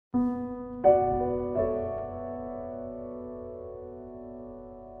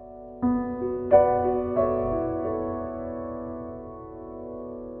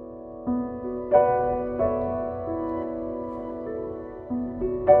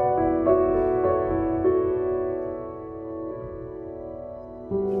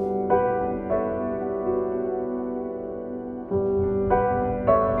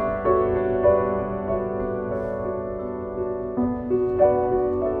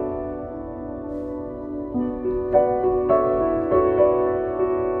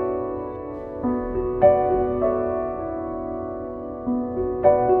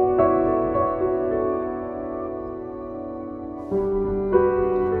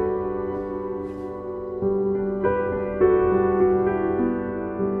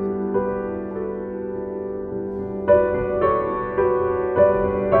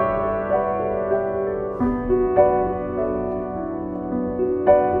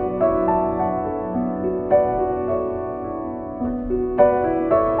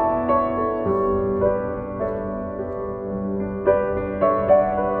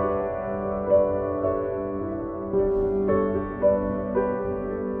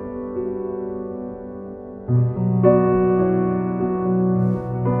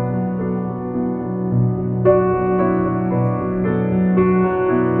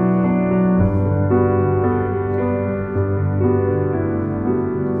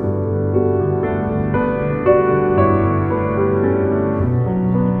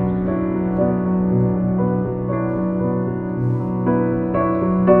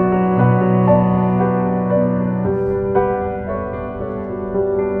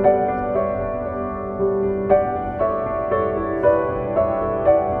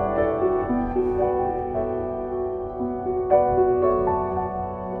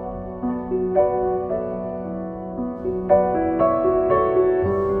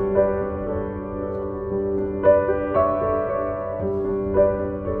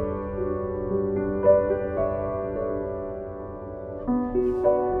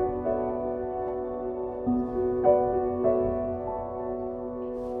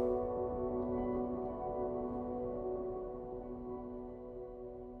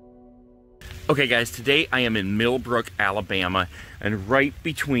Okay guys, today I am in Millbrook, Alabama, and right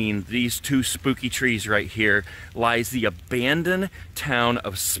between these two spooky trees right here lies the abandoned town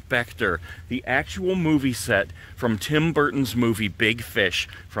of Spectre, the actual movie set from Tim Burton's movie Big Fish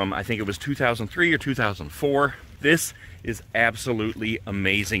from, I think it was 2003 or 2004. This is absolutely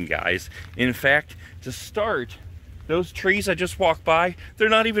amazing, guys. In fact, to start, those trees I just walked by, they're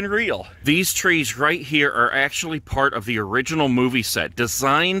not even real. These trees right here are actually part of the original movie set,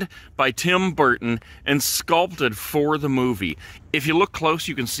 designed by Tim Burton and sculpted for the movie. If you look close,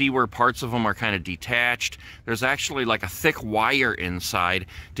 you can see where parts of them are kind of detached. There's actually like a thick wire inside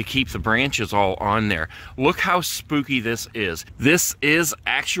to keep the branches all on there. Look how spooky this is. This is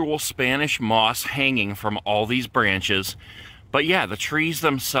actual Spanish moss hanging from all these branches. But yeah, the trees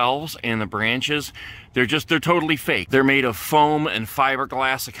themselves and the branches, they're totally fake. They're made of foam and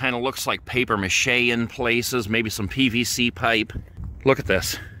fiberglass. It kind of looks like paper mache in places, maybe some PVC pipe. Look at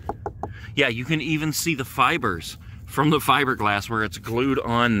this. Yeah, you can even see the fibers from the fiberglass where it's glued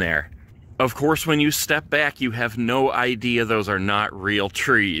on there. Of course, when you step back, you have no idea those are not real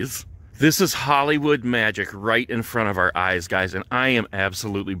trees. This is Hollywood magic right in front of our eyes, guys, and I am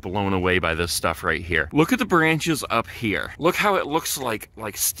absolutely blown away by this stuff right here. Look at the branches up here. Look how it looks like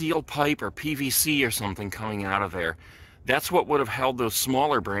steel pipe or PVC or something coming out of there. That's what would have held those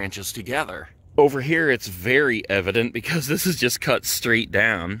smaller branches together. Over here, it's very evident because this is just cut straight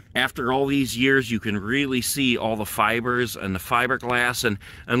down. After all these years, you can really see all the fibers and the fiberglass,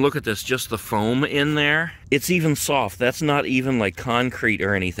 and look at this, just the foam in there. It's even soft. That's not even like concrete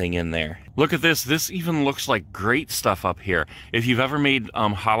or anything in there. Look at this. This even looks like great stuff up here. If you've ever made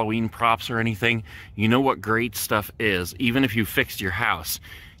Halloween props or anything, you know what great stuff is. Even if you fixed your house,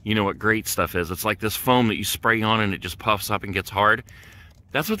 you know what great stuff is. It's like this foam that you spray on and it just puffs up and gets hard.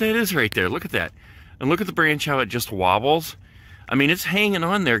 That's what that is right there. Look at that. And look at the branch, how it just wobbles. I mean, it's hanging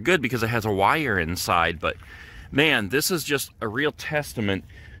on there good because it has a wire inside, but man, this is just a real testament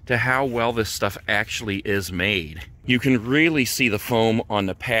to how well this stuff actually is made. You can really see the foam on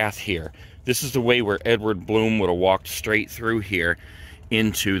the path here. This is the way where Edward Bloom would have walked straight through here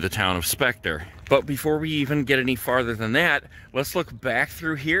into the town of Spectre. But before we even get any farther than that, let's look back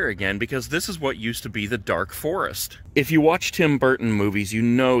through here again, because this is what used to be the dark forest. If you watch Tim Burton movies, you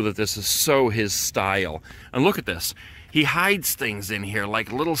know that this is so his style. And look at this. He hides things in here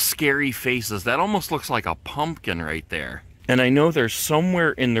like little scary faces. That almost looks like a pumpkin right there. And I know there's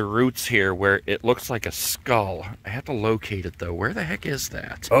somewhere in the roots here where it looks like a skull. I have to locate it though. Where the heck is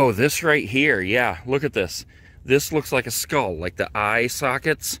that? Oh, this right here. Yeah, look at this. This looks like a skull, like the eye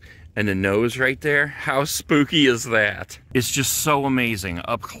sockets and the nose right there. How spooky is that? It's just so amazing.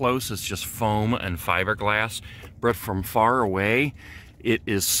 Up close, it's just foam and fiberglass, but from far away, it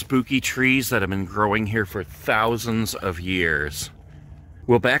is spooky trees that have been growing here for thousands of years.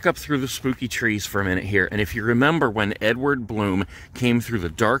 We'll back up through the spooky trees for a minute here, and if you remember when Edward Bloom came through the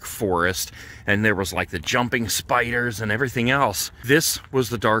dark forest and there was like the jumping spiders and everything else, this was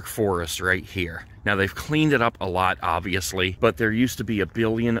the dark forest right here. Now they've cleaned it up a lot, obviously, but there used to be a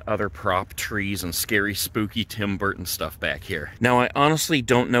billion other prop trees and scary, spooky Tim Burton stuff back here. Now I honestly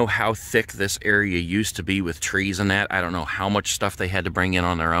don't know how thick this area used to be with trees and that. I don't know how much stuff they had to bring in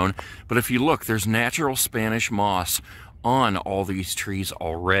on their own, but if you look, there's natural Spanish moss on all these trees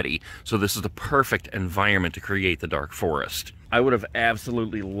already. So this is the perfect environment to create the dark forest. I would have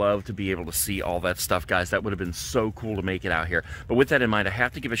absolutely loved to be able to see all that stuff, guys. That would have been so cool to make it out here. But with that in mind, I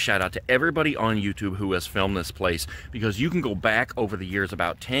have to give a shout out to everybody on YouTube who has filmed this place, because you can go back over the years,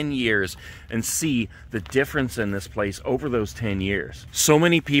 about 10 years, and see the difference in this place over those 10 years. So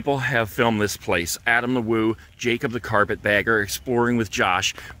many people have filmed this place. Adam the Woo, Jacob the Carpetbagger, Exploring with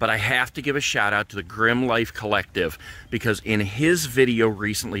Josh, but I have to give a shout out to the Grim Life Collective, because in his video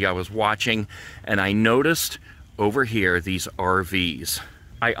recently I was watching and I noticed over here these RVs.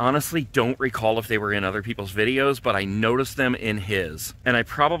 I honestly don't recall if they were in other people's videos, but I noticed them in his. And I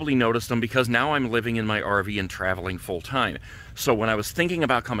probably noticed them because now I'm living in my RV and traveling full time. So when I was thinking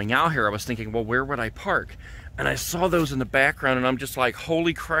about coming out here, I was thinking, well, where would I park? And I saw those in the background and I'm just like,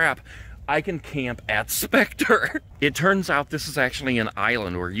 holy crap, I can camp at Spectre. It turns out this is actually an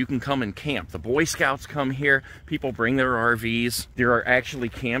island where you can come and camp. The Boy Scouts come here, people bring their RVs. There are actually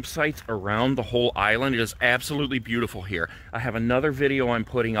campsites around the whole island. It is absolutely beautiful here. I have another video I'm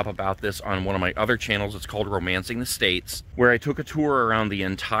putting up about this on one of my other channels. It's called Romancing the States, where I took a tour around the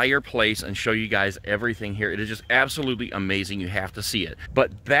entire place and show you guys everything here. It is just absolutely amazing. You have to see it.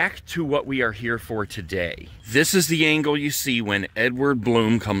 But back to what we are here for today. This is the angle you see when Edward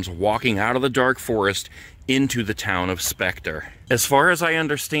Bloom comes walking out of the dark forest into the town of Spectre. As far as I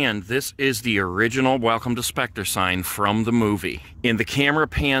understand, this is the original Welcome to Spectre sign from the movie. And the camera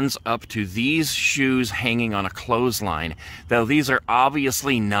pans up to these shoes hanging on a clothesline. Now, these are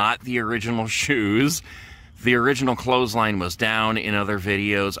obviously not the original shoes. The original clothesline was down in other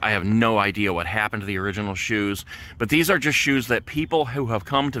videos. I have no idea what happened to the original shoes, but these are just shoes that people who have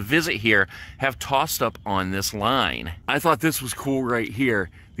come to visit here have tossed up on this line. I thought this was cool right here.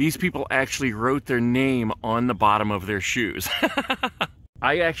 These people actually wrote their name on the bottom of their shoes.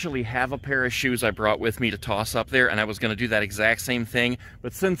 I actually have a pair of shoes I brought with me to toss up there, and I was going to do that exact same thing,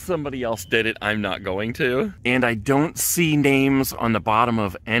 but since somebody else did it, I'm not going to. And I don't see names on the bottom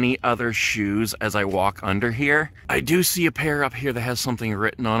of any other shoes as I walk under here. I do see a pair up here that has something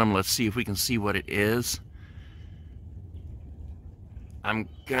written on them. Let's see if we can see what it is. I'm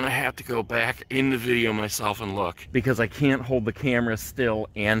gonna have to go back in the video myself and look, because I can't hold the camera still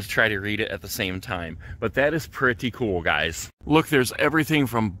and try to read it at the same time. But that is pretty cool, guys. Look, there's everything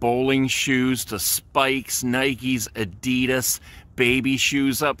from bowling shoes to Spikes, Nikes, Adidas, baby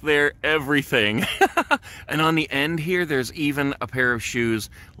shoes up there, everything. And on the end here, there's even a pair of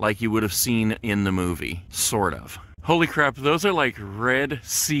shoes like you would have seen in the movie, sort of. Holy crap, those are like red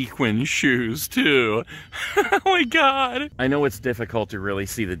sequin shoes too. Oh my god. I know it's difficult to really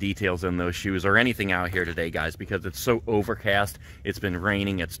see the details in those shoes or anything out here today, guys, because it's so overcast, it's been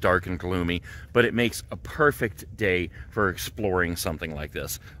raining, it's dark and gloomy, but it makes a perfect day for exploring something like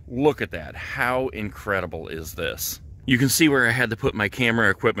this. Look at that. How incredible is this? You can see where I had to put my camera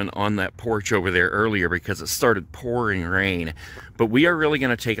equipment on that porch over there earlier because it started pouring rain. But we are really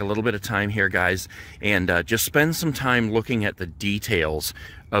going to take a little bit of time here, guys, and just spend some time looking at the details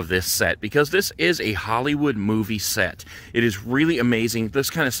of this set, because this is a Hollywood movie set. It is really amazing. This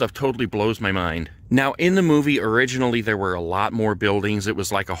kind of stuff totally blows my mind. Now, in the movie, originally, there were a lot more buildings. It was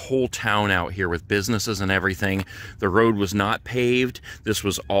like a whole town out here with businesses and everything. The road was not paved. This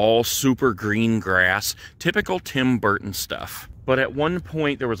was all super green grass, typical Tim Burton stuff. But at one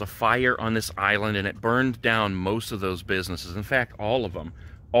point, there was a fire on this island, and it burned down most of those businesses. In fact, all of them.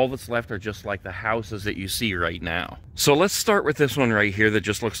 All that's left are just like the houses that you see right now. So let's start with this one right here that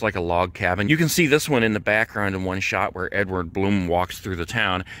just looks like a log cabin. You can see this one in the background in one shot where Edward Bloom walks through the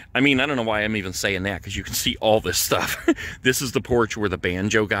town. I mean, I don't know why I'm even saying that, because you can see all this stuff. This is the porch where the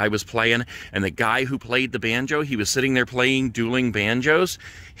banjo guy was playing, and the guy who played the banjo, he was sitting there playing dueling banjos.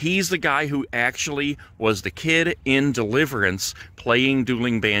 He's the guy who actually was the kid in Deliverance playing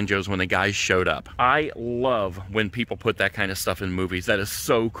dueling banjos when the guys showed up. I love when people put that kind of stuff in movies. That is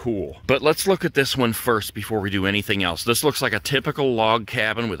so cool. But let's look at this one first before we do anything else. This looks like a typical log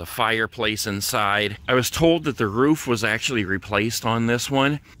cabin with a fireplace inside. I was told that the roof was actually replaced on this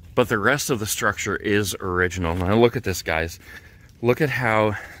one, but the rest of the structure is original. Now look at this, guys. Look at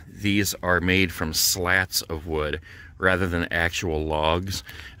how these are made from slats of wood rather than actual logs,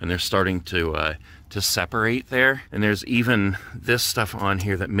 and they're starting to separate there. And there's even this stuff on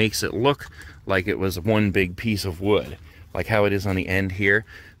here that makes it look like it was one big piece of wood, like how it is on the end here.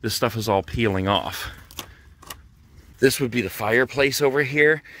 This stuff is all peeling off. This would be the fireplace over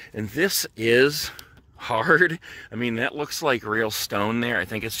here, and this is hard. I mean, that looks like real stone there. I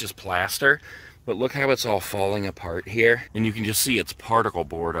think it's just plaster, but look how it's all falling apart here, and you can just see it's particle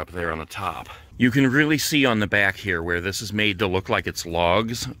board up there on the top. You can really see on the back here where this is made to look like it's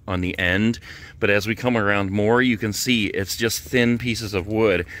logs on the end, but as we come around more, you can see it's just thin pieces of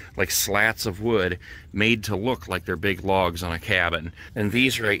wood, like slats of wood, made to look like they're big logs on a cabin. And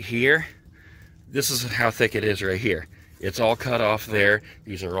these right here, this is how thick it is right here. It's all cut off there.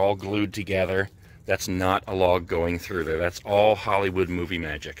 These are all glued together. That's not a log going through there. That's all Hollywood movie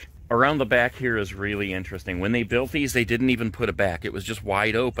magic. Around the back here is really interesting. When they built these, they didn't even put a back. It was just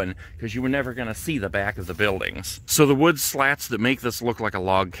wide open because you were never going to see the back of the buildings. So the wood slats that make this look like a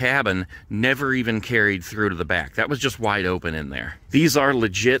log cabin never even carried through to the back. That was just wide open in there. These are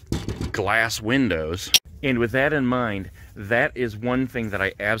legit glass windows. And with that in mind, that is one thing that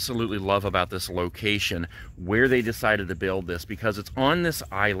I absolutely love about this location, where they decided to build this, because it's on this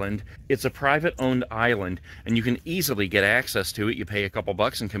island. It's a private owned island, and you can easily get access to it. You pay a couple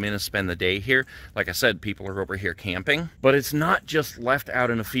bucks and come in and spend the day here. Like I said, people are over here camping, but it's not just left out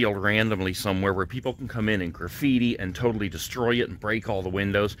in a field randomly somewhere where people can come in and graffiti and totally destroy it and break all the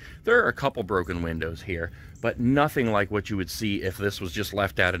windows. There are a couple broken windows here, but nothing like what you would see if this was just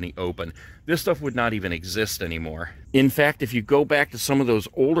left out in the open. This stuff would not even exist anymore. In fact, fact, if you go back to some of those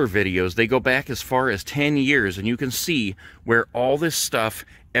older videos, they go back as far as 10 years, and you can see where all this stuff,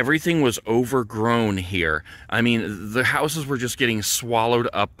 everything was overgrown here. I mean, the houses were just getting swallowed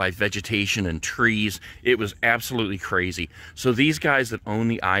up by vegetation and trees. It was absolutely crazy. So these guys that own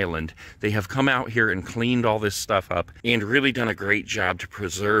the island, they have come out here and cleaned all this stuff up and really done a great job to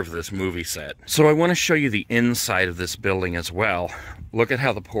preserve this movie set. So I want to show you the inside of this building as well. Look at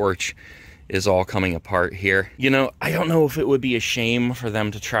how the porch is all coming apart here. You know, I don't know if it would be a shame for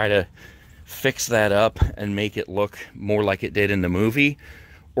them to try to fix that up and make it look more like it did in the movie,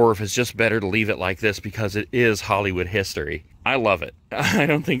 or if it's just better to leave it like this because it is Hollywood history. I love it. I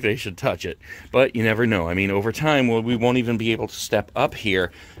don't think they should touch it, but you never know. I mean, over time, well, we won't even be able to step up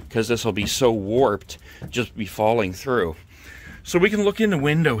here because this will be so warped, just be falling through. So we can look in the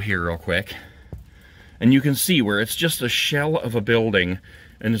window here real quick, and you can see where it's just a shell of a building,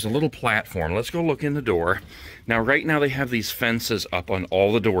 and there's a little platform. Let's go look in the door. Now, right now they have these fences up on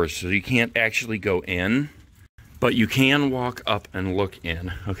all the doors, so you can't actually go in, but you can walk up and look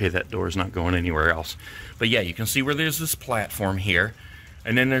in. Okay, that door's not going anywhere else. But yeah, you can see where there's this platform here,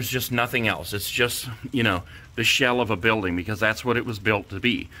 and then there's just nothing else. It's just, you know, the shell of a building, because that's what it was built to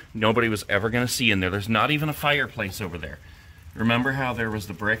be. Nobody was ever going to see in there. There's not even a fireplace over there. Remember how there was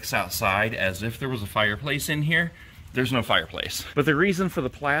the bricks outside as if there was a fireplace in here? There's no fireplace. But the reason for the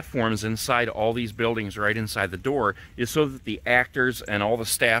platforms inside all these buildings right inside the door is so that the actors and all the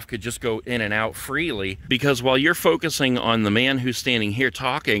staff could just go in and out freely, because while you're focusing on the man who's standing here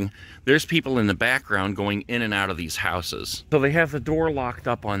talking, there's people in the background going in and out of these houses. So they have the door locked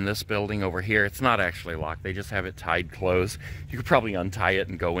up on this building over here. It's not actually locked, they just have it tied closed. You could probably untie it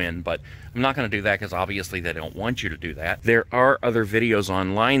and go in, but I'm not going to do that because obviously they don't want you to do that. There are other videos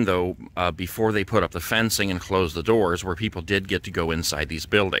online though, before they put up the fencing and close the doors, where people did get to go inside these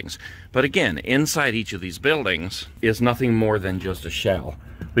buildings. But again, inside each of these buildings is nothing more than just a shell.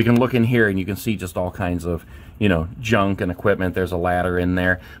 We can look in here and you can see just all kinds of, you know, junk and equipment. There's a ladder in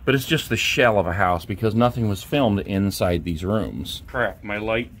there, but it's just the shell of a house because nothing was filmed inside these rooms. Crap, my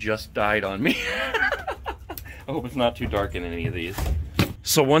light just died on me. I hope it's not too dark in any of these.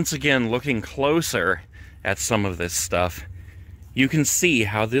 So once again, looking closer at some of this stuff, you can see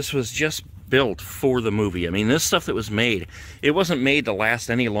how this was just built for the movie. I mean, this stuff that was made, it wasn't made to last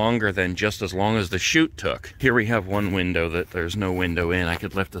any longer than just as long as the shoot took. Here we have one window that there's no window in. I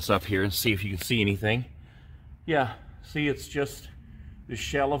could lift this up here and see if you can see anything. Yeah, see, it's just the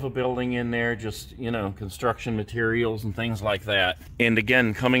shell of a building in there, just, you know, construction materials and things like that. And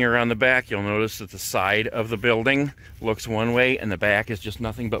again, coming around the back, you'll notice that the side of the building looks one way and the back is just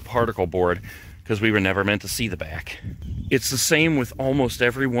nothing but particle board, because we were never meant to see the back. It's the same with almost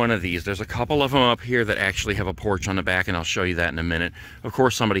every one of these. There's a couple of them up here that actually have a porch on the back, and I'll show you that in a minute. Of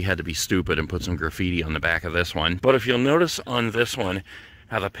course, somebody had to be stupid and put some graffiti on the back of this one. But if you'll notice on this one,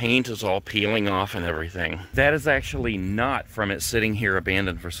 how the paint is all peeling off and everything. That is actually not from it sitting here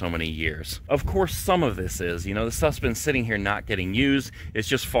abandoned for so many years. Of course, some of this is, you know, the stuff's been sitting here not getting used, it's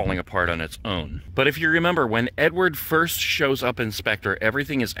just falling apart on its own. But if you remember, when Edward first shows up in Spectre,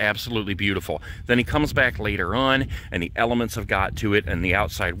 everything is absolutely beautiful. Then he comes back later on, and the elements have got to it, and the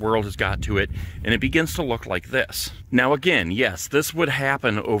outside world has got to it, and it begins to look like this. Now again, yes, this would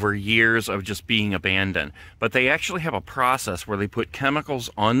happen over years of just being abandoned, but they actually have a process where they put chemicals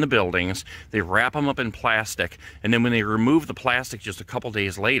on the buildings, they wrap them up in plastic, and then when they remove the plastic just a couple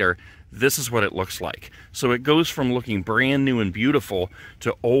days later, this is what it looks like. So it goes from looking brand new and beautiful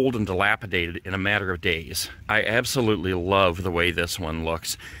to old and dilapidated in a matter of days. I absolutely love the way this one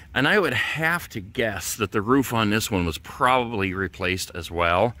looks, and I would have to guess that the roof on this one was probably replaced as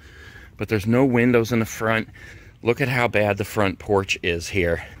well, but there's no windows in the front. Look at how bad the front porch is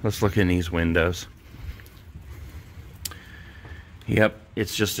here. Let's look in these windows. Yep,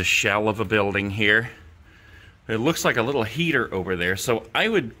 it's just a shell of a building here. It looks like a little heater over there, so I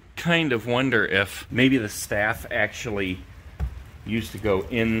would kind of wonder if maybe the staff actually used to go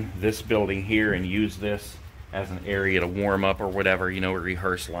in this building here and use this as an area to warm up or whatever, you know,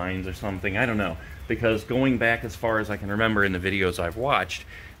 rehearse lines or something. I don't know, because going back as far as I can remember in the videos I've watched,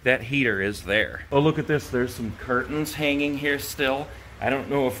 that heater is there. Oh, look at this, there's some curtains hanging here still. I don't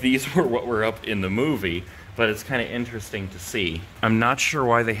know if these were what were up in the movie, but it's kind of interesting to see. I'm not sure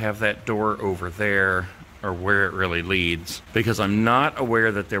why they have that door over there or where it really leads, because I'm not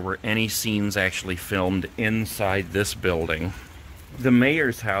aware that there were any scenes actually filmed inside this building. The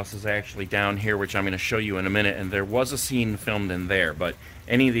mayor's house is actually down here, which I'm going to show you in a minute, and there was a scene filmed in there, but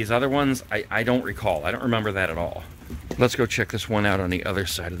any of these other ones, I don't recall. I don't remember that at all. Let's go check this one out on the other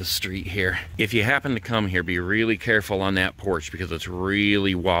side of the street here. If you happen to come here, be really careful on that porch because it's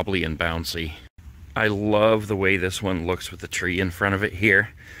really wobbly and bouncy. I love the way this one looks with the tree in front of it here.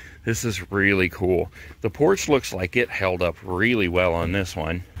 This is really cool. The porch looks like it held up really well on this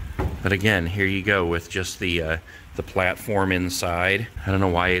one. But again, here you go with just the platform inside. I don't know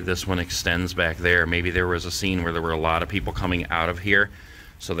why this one extends back there. Maybe there was a scene where there were a lot of people coming out of here,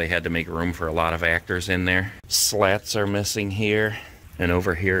 so they had to make room for a lot of actors in there. Slats are missing here and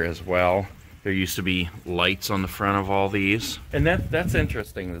over here as well. There used to be lights on the front of all these. And that's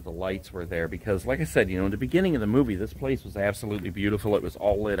interesting that the lights were there because, like I said, you know, in the beginning of the movie, this place was absolutely beautiful. It was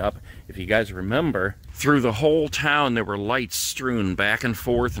all lit up. If you guys remember, through the whole town, there were lights strewn back and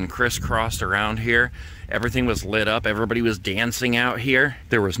forth and crisscrossed around here. Everything was lit up. Everybody was dancing out here.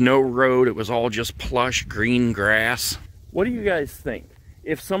 There was no road. It was all just plush green grass. What do you guys think?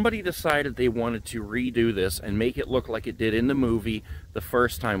 If somebody decided they wanted to redo this and make it look like it did in the movie the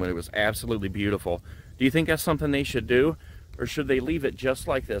first time when it was absolutely beautiful, do you think that's something they should do? Or should they leave it just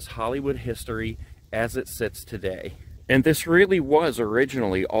like this, Hollywood history as it sits today? And this really was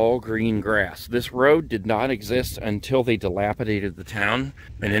originally all green grass. This road did not exist until they dilapidated the town,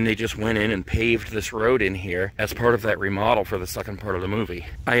 and then they just went in and paved this road in here as part of that remodel for the second part of the movie.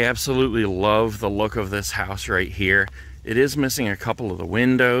 I absolutely love the look of this house right here. It is missing a couple of the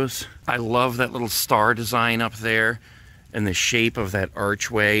windows. I love that little star design up there and the shape of that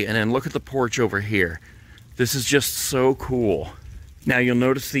archway. And then look at the porch over here. This is just so cool. Now you'll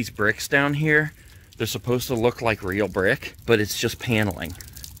notice these bricks down here. They're supposed to look like real brick, but it's just paneling.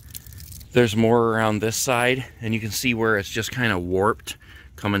 There's more around this side, and you can see where it's just kind of warped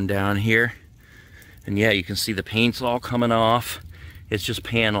coming down here. And yeah, you can see the paint's all coming off. It's just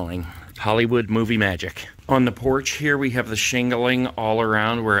paneling. Hollywood movie magic. On the porch here, we have the shingling all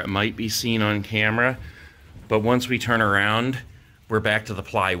around where it might be seen on camera. But once we turn around, we're back to the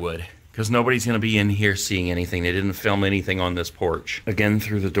plywood because nobody's going to be in here seeing anything. They didn't film anything on this porch. Again,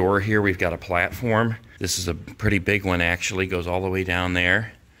 through the door here, we've got a platform. This is a pretty big one, actually. Goes all the way down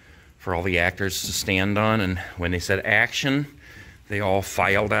there for all the actors to stand on. And when they said action, they all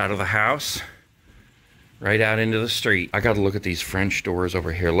filed out of the house. Right out into the street. I got to look at these French doors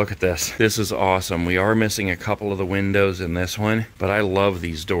over here. Look at this. This is awesome. We are missing a couple of the windows in this one, but I love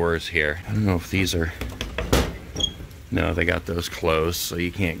these doors here. I don't know if these are... No, they got those closed, so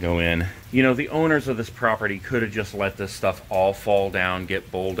you can't go in. You know, the owners of this property could have just let this stuff all fall down, get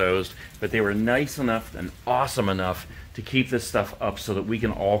bulldozed, but they were nice enough and awesome enough to keep this stuff up so that we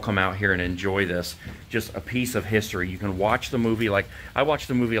can all come out here and enjoy this. Just a piece of history. You can watch the movie, like I watched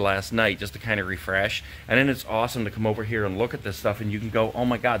the movie last night just to kind of refresh, and then it's awesome to come over here and look at this stuff and you can go, oh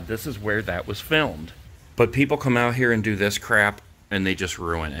my God, this is where that was filmed. But people come out here and do this crap and they just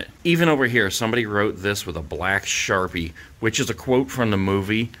ruin it. Even over here, somebody wrote this with a black Sharpie, which is a quote from the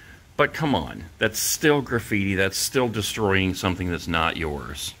movie, but come on, that's still graffiti, that's still destroying something that's not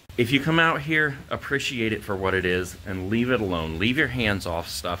yours. If you come out here, appreciate it for what it is and leave it alone. Leave your hands off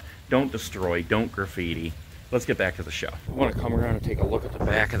stuff. Don't destroy, don't graffiti. Let's get back to the show. I want to come around and take a look at the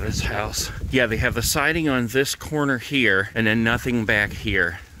back of this house. Yeah, they have the siding on this corner here and then nothing back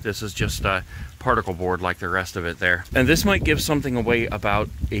here. This is just a particle board like the rest of it there. And this might give something away about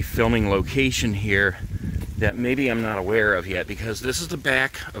a filming location here that maybe I'm not aware of yet, because this is the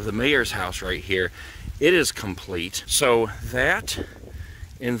back of the mayor's house right here. It is complete. So that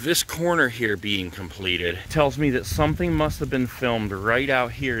and this corner here being completed tells me that something must have been filmed right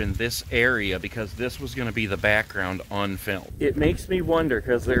out here in this area, because this was going to be the background on film. It makes me wonder,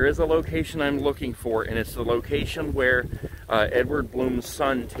 because there is a location I'm looking for, and it's the location where Edward Bloom's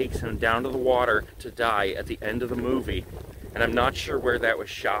son takes him down to the water to die at the end of the movie. And I'm not sure where that was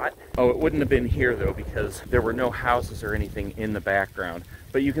shot. Oh, it wouldn't have been here though, because there were no houses or anything in the background.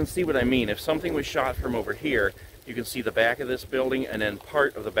 But you can see what I mean. If something was shot from over here, you can see the back of this building and then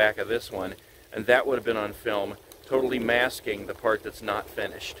part of the back of this one, and that would have been on film, totally masking the part that's not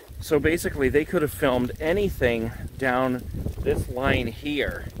finished. So basically they could have filmed anything down this line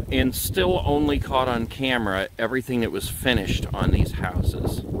here and still only caught on camera everything that was finished on these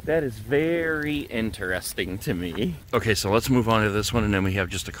houses. That is very interesting to me. Okay, so let's move on to this one, and then we have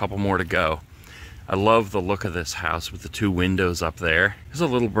just a couple more to go. I love the look of this house with the two windows up there. There's a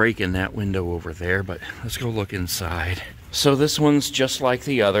little break in that window over there, but let's go look inside. So this one's just like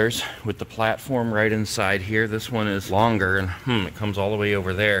the others with the platform right inside here. This one is longer, and it comes all the way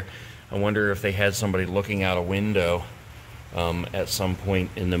over there. I wonder if they had somebody looking out a window at some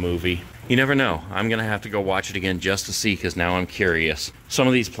point in the movie. You never know. I'm gonna have to go watch it again just to see, because now I'm curious. Some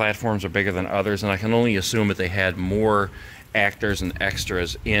of these platforms are bigger than others, and I can only assume that they had more actors and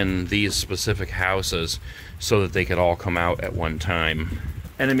extras in these specific houses so that they could all come out at one time.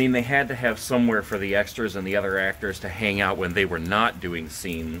 And I mean, they had to have somewhere for the extras and the other actors to hang out when they were not doing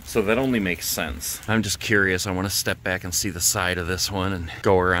scenes, so that only makes sense. I'm just curious. I want to step back and see the side of this one and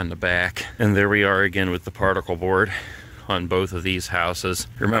go around the back. And there we are again with the particle board on both of these houses.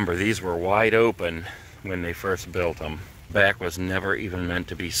 Remember, these were wide open when they first built them. Back was never even meant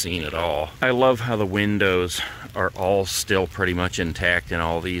to be seen at all. I love how the windows are all still pretty much intact in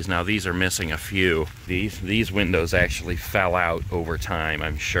all these. Now these are missing a few. These windows actually fell out over time,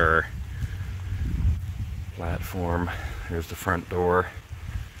 I'm sure. Platform, there's the front door.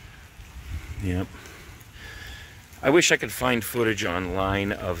 Yep. I wish I could find footage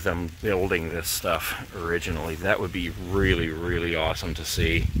online of them building this stuff originally. That would be really, really awesome to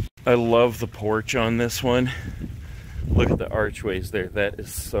see. I love the porch on this one. Look at the archways there. That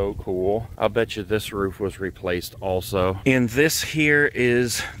is so cool. I'll bet you this roof was replaced also. And this here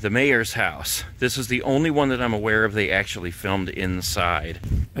is the mayor's house. This is the only one that I'm aware of they actually filmed inside.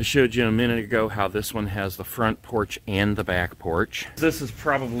 I showed you a minute ago how this one has the front porch and the back porch. This is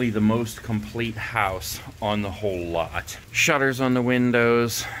probably the most complete house on the whole lot. Shutters on the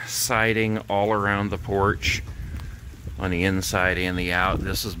windows, siding all around the porch. On the inside and the out.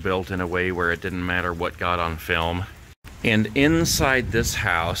 This is built in a way where it didn't matter what got on film. And inside this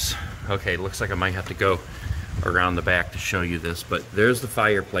house, okay, looks like I might have to go around the back to show you this, but there's the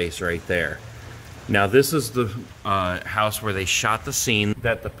fireplace right there. Now this is the house where they shot the scene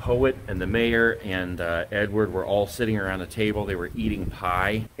that the poet and the mayor and Edward were all sitting around a table. They were eating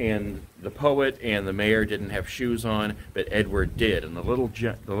pie, and the poet and the mayor didn't have shoes on, but Edward did. And the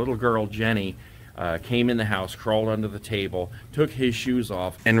little girl Jenny came in the house, crawled under the table, took his shoes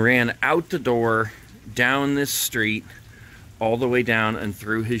off, and ran out the door, down this street, all the way down and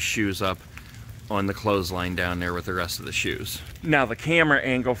threw his shoes up on the clothesline down there with the rest of the shoes. Now the camera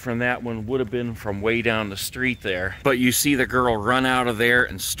angle from that one would have been from way down the street there, but you see the girl run out of there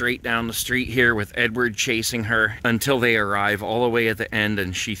and straight down the street here with Edward chasing her until they arrive all the way at the end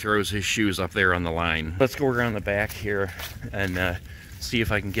and she throws his shoes up there on the line. Let's go around the back here and see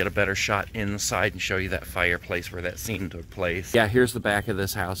if I can get a better shot inside and show you that fireplace where that scene took place. Yeah, here's the back of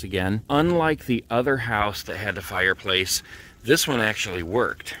this house again. Unlike the other house that had the fireplace, this one actually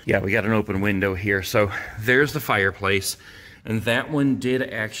worked. Yeah, we got an open window here. So there's the fireplace. And that one did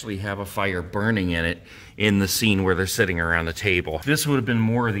actually have a fire burning in it in the scene where they're sitting around the table. This would have been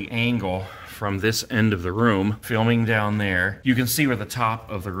more of the angle from this end of the room, filming down there. You can see where the top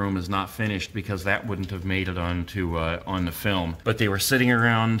of the room is not finished because that wouldn't have made it onto on the film. But they were sitting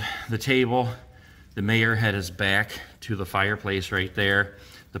around the table. The mayor had his back to the fireplace right there.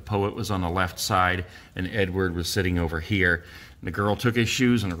 The poet was on the left side, and Edward was sitting over here. And the girl took his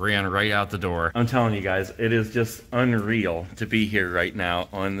shoes and ran right out the door. I'm telling you guys, it is just unreal to be here right now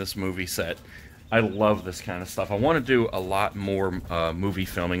on this movie set. I love this kind of stuff. I want to do a lot more movie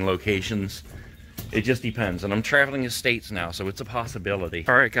filming locations. It just depends. And I'm traveling the States now, so it's a possibility.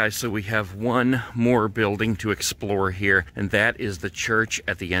 All right, guys, so we have one more building to explore here, and that is the church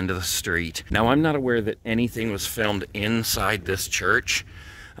at the end of the street. Now, I'm not aware that anything was filmed inside this church.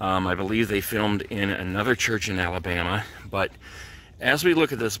 I believe they filmed in another church in Alabama, but as we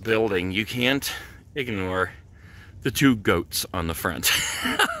look at this building, you can't ignore the two goats on the front.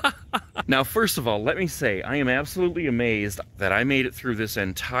 Now, first of all, let me say, I am absolutely amazed that I made it through this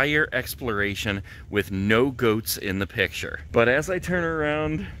entire exploration with no goats in the picture. But as I turn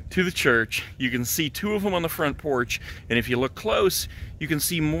around to the church, you can see two of them on the front porch, and if you look close, you can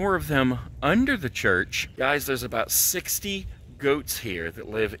see more of them under the church. Guys, there's about 60 goats here that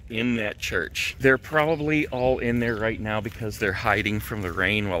live in that church. They're probably all in there right now because they're hiding from the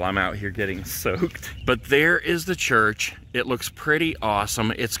rain while I'm out here getting soaked. But there is the church. It looks pretty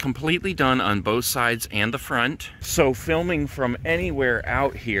awesome. It's completely done on both sides and the front. So filming from anywhere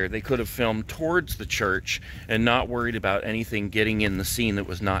out here, they could have filmed towards the church and not worried about anything getting in the scene that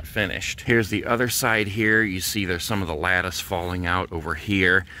was not finished. Here's the other side here. You see there's some of the lattice falling out over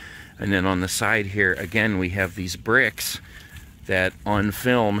here. And then on the side here, again, we have these bricks that on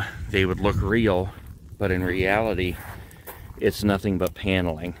film they would look real, but in reality it's nothing but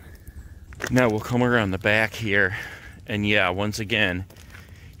paneling. Now we'll come around the back here, and yeah, once again,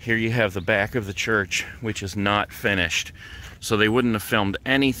 here you have the back of the church, which is not finished, so they wouldn't have filmed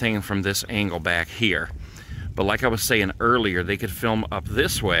anything from this angle back here. But like I was saying earlier, they could film up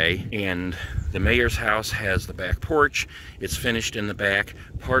this way, and the mayor's house has the back porch. It's finished in the back.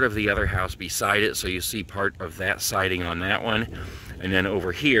 Part of the other house beside it, so you see part of that siding on that one. And then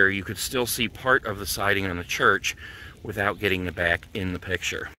over here, you could still see part of the siding on the church without getting the back in the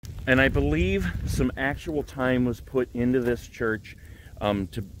picture. And I believe some actual time was put into this church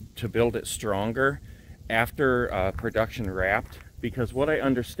to build it stronger. After production wrapped, because what I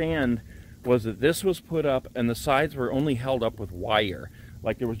understand was that this was put up and the sides were only held up with wire.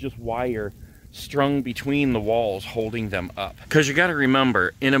 Like there was just wire strung between the walls holding them up. Because you got to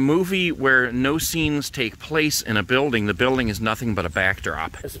remember, in a movie where no scenes take place in a building, the building is nothing but a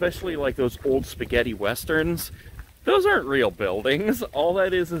backdrop. Especially like those old spaghetti westerns. Those aren't real buildings. All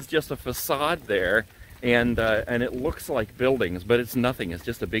that is just a facade there. And it looks like buildings, but it's nothing. It's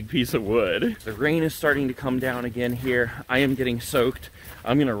just a big piece of wood. The rain is starting to come down again here. I am getting soaked.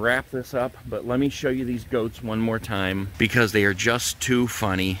 I'm gonna wrap this up, but let me show you these goats one more time because they are just too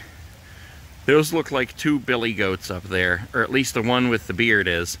funny. Those look like two billy goats up there, or at least the one with the beard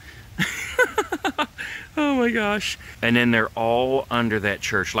is. Oh my gosh. And then they're all under that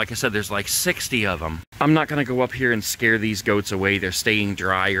church. Like I said, there's like 60 of them. I'm not gonna go up here and scare these goats away. They're staying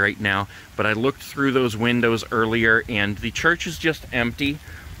dry right now. But I looked through those windows earlier and the church is just empty.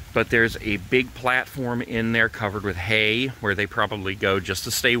 But there's a big platform in there covered with hay where they probably go just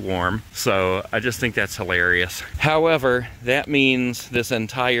to stay warm. So I just think that's hilarious. However, that means this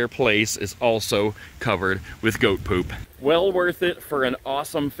entire place is also covered with goat poop. Well worth it for an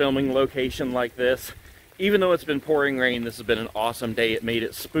awesome filming location like this. Even though it's been pouring rain, this has been an awesome day. It made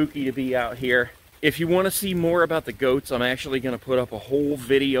it spooky to be out here. If you want to see more about the goats, I'm actually going to put up a whole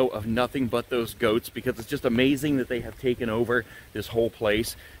video of nothing but those goats because it's just amazing that they have taken over this whole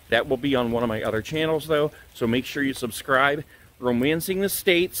place. That will be on one of my other channels though, so make sure you subscribe. Romancing the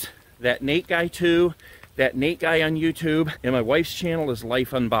States, that Nate guy too, that Nate guy on YouTube, and my wife's channel is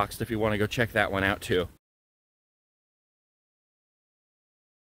Life Unboxed if you want to go check that one out too.